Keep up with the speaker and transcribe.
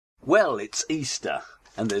Well, it's Easter,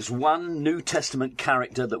 and there's one New Testament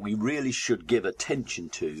character that we really should give attention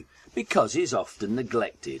to because he's often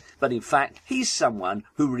neglected. But in fact, he's someone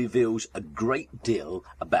who reveals a great deal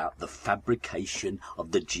about the fabrication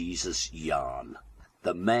of the Jesus yarn.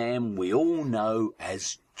 The man we all know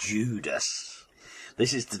as Judas.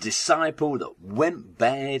 This is the disciple that went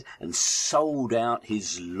bad and sold out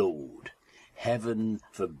his Lord. Heaven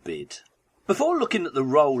forbid. Before looking at the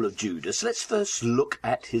role of Judas, let's first look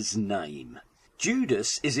at his name.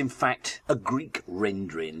 Judas is in fact a Greek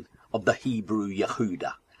rendering of the Hebrew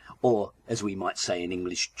Yehuda, or as we might say in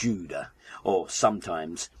English, Judah, or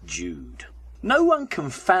sometimes Jude. No one can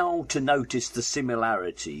fail to notice the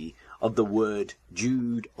similarity of the word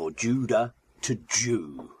Jude or Judah to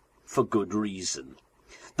Jew, for good reason.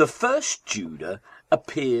 The first Judah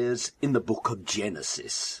appears in the book of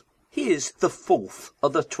Genesis. He is the fourth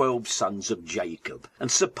of the 12 sons of Jacob, and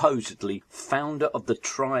supposedly founder of the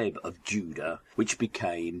tribe of Judah, which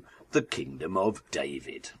became the kingdom of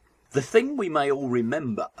David. The thing we may all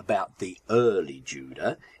remember about the early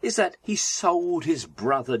Judah is that he sold his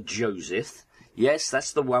brother Joseph, yes,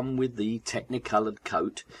 that's the one with the technicolored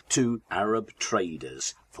coat, to Arab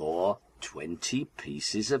traders for 20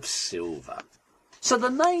 pieces of silver. So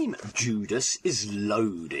the name Judas is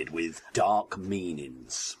loaded with dark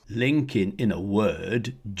meanings. Linking in a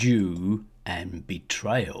word, Jew and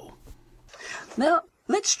betrayal. Now,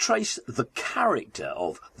 let's trace the character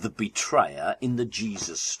of the betrayer in the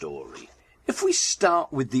Jesus story. If we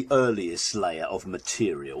start with the earliest layer of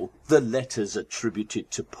material, the letters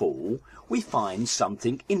attributed to Paul, we find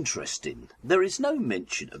something interesting. There is no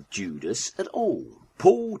mention of Judas at all.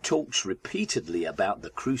 Paul talks repeatedly about the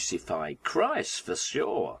crucified Christ, for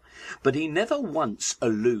sure, but he never once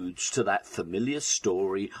alludes to that familiar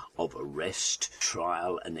story of arrest,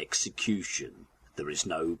 trial, and execution. There is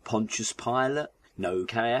no Pontius Pilate, no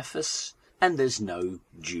Caiaphas, and there's no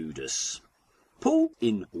Judas. Paul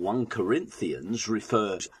in 1 Corinthians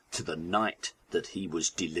refers to the night that he was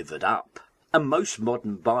delivered up, and most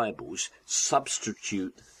modern Bibles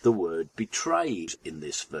substitute the word betrayed in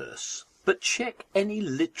this verse. But check any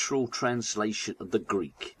literal translation of the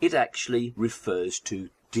Greek. It actually refers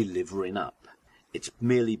to delivering up. It's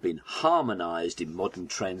merely been harmonized in modern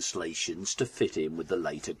translations to fit in with the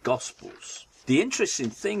later Gospels. The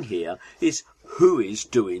interesting thing here is who is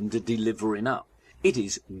doing the delivering up. It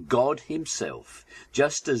is God himself,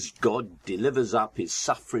 just as God delivers up his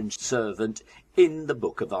suffering servant in the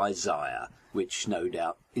book of Isaiah, which no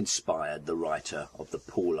doubt inspired the writer of the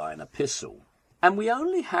Pauline epistle. And we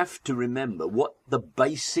only have to remember what the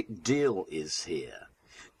basic deal is here.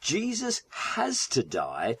 Jesus has to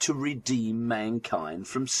die to redeem mankind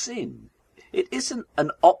from sin. It isn't an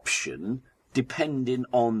option depending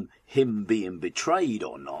on him being betrayed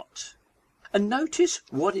or not. And notice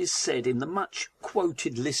what is said in the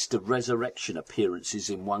much-quoted list of resurrection appearances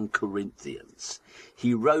in 1 Corinthians.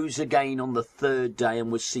 He rose again on the third day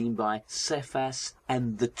and was seen by Cephas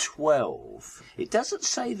and the 12. It doesn't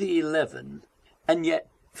say the 11. And yet,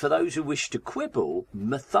 for those who wish to quibble,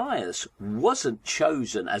 Matthias wasn't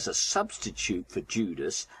chosen as a substitute for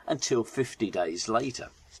Judas until 50 days later.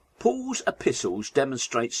 Paul's epistles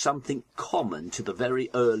demonstrate something common to the very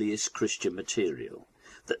earliest Christian material,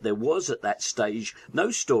 that there was at that stage no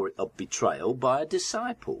story of betrayal by a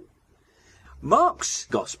disciple. Mark's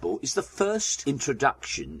Gospel is the first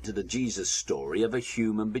introduction to the Jesus story of a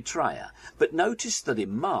human betrayer, but notice that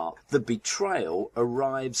in Mark, the betrayal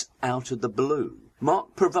arrives out of the blue.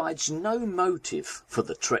 Mark provides no motive for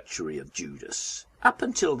the treachery of Judas. Up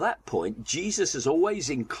until that point, Jesus has always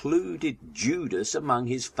included Judas among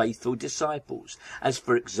his faithful disciples, as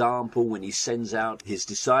for example when he sends out his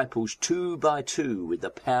disciples 2 by 2 with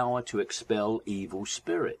the power to expel evil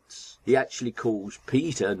spirits. He actually calls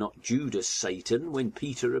Peter, not Judas, Satan, when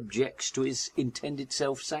Peter objects to his intended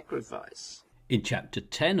self-sacrifice. In chapter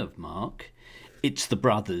 10 of Mark, it's the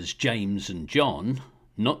brothers James and John,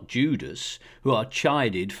 not Judas, who are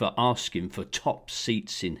chided for asking for top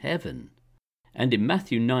seats in heaven. And in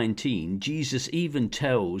Matthew 19, Jesus even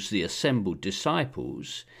tells the assembled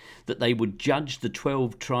disciples that they would judge the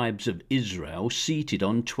 12 tribes of Israel seated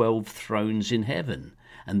on 12 thrones in heaven,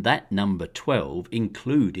 and that number 12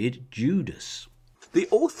 included Judas. The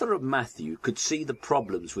author of Matthew could see the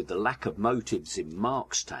problems with the lack of motives in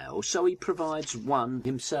Mark's tale, so he provides one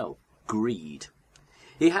himself: greed.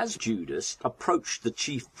 He has Judas approach the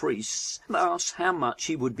chief priests and ask how much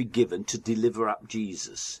he would be given to deliver up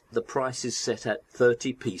Jesus. The price is set at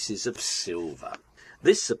 30 pieces of silver.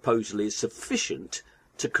 This supposedly is sufficient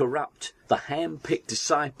to corrupt the hand-picked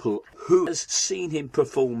disciple who has seen him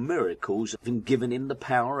perform miracles and given him the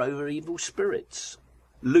power over evil spirits.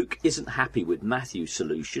 Luke isn't happy with Matthew's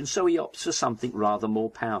solution, so he opts for something rather more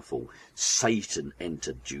powerful. Satan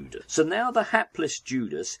entered Judas. So now the hapless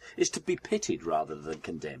Judas is to be pitied rather than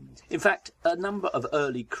condemned. In fact, a number of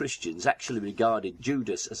early Christians actually regarded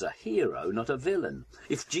Judas as a hero, not a villain.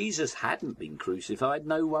 If Jesus hadn't been crucified,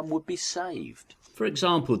 no one would be saved. For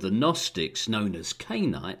example, the Gnostics, known as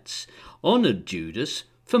Cainites, honoured Judas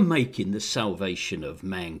for making the salvation of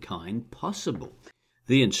mankind possible.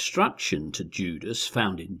 The instruction to Judas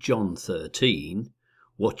found in John 13,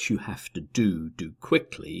 "What you have to do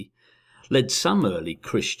quickly," led some early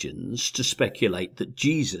Christians to speculate that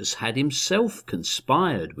Jesus had himself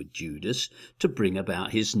conspired with Judas to bring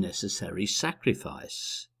about his necessary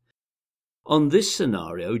sacrifice. On this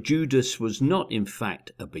scenario, Judas was not in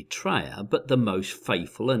fact a betrayer, but the most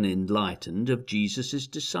faithful and enlightened of Jesus'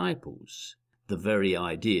 disciples. The very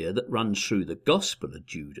idea that runs through the Gospel of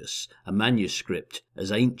Judas, a manuscript as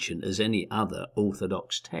ancient as any other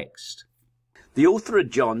Orthodox text. The author of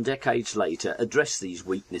John, decades later, addressed these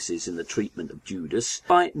weaknesses in the treatment of Judas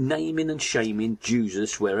by naming and shaming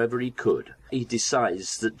Judas wherever he could. He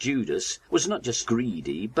decides that Judas was not just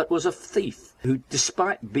greedy, but was a thief who,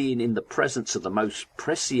 despite being in the presence of the most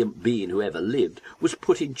prescient being who ever lived, was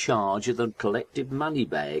put in charge of the collective money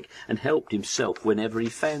bag and helped himself whenever he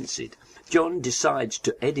fancied. John decides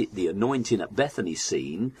to edit the anointing at Bethany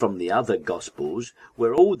scene from the other Gospels,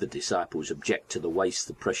 where all the disciples object to the waste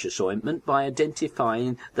of precious ointment, by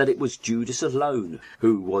identifying that it was Judas alone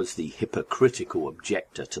who was the hypocritical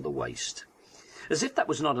objector to the waste. As if that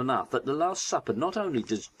was not enough, at the Last Supper, not only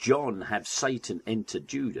does John have Satan enter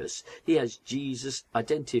Judas, he has Jesus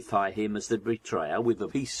identify him as the betrayer with a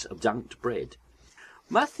piece of dunked bread.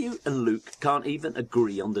 Matthew and Luke can't even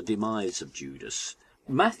agree on the demise of Judas.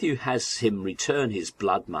 Matthew has him return his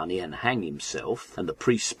blood money and hang himself, and the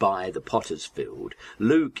priests buy the potter's field.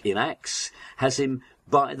 Luke, in Acts, has him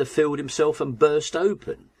buy the field himself and burst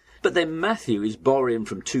open. But then Matthew is borrowing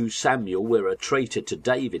from 2 Samuel, where a traitor to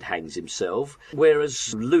David hangs himself,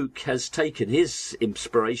 whereas Luke has taken his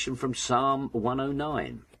inspiration from Psalm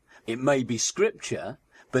 109. It may be scripture,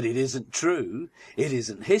 but it isn't true, it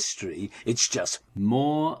isn't history, it's just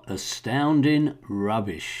more astounding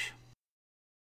rubbish.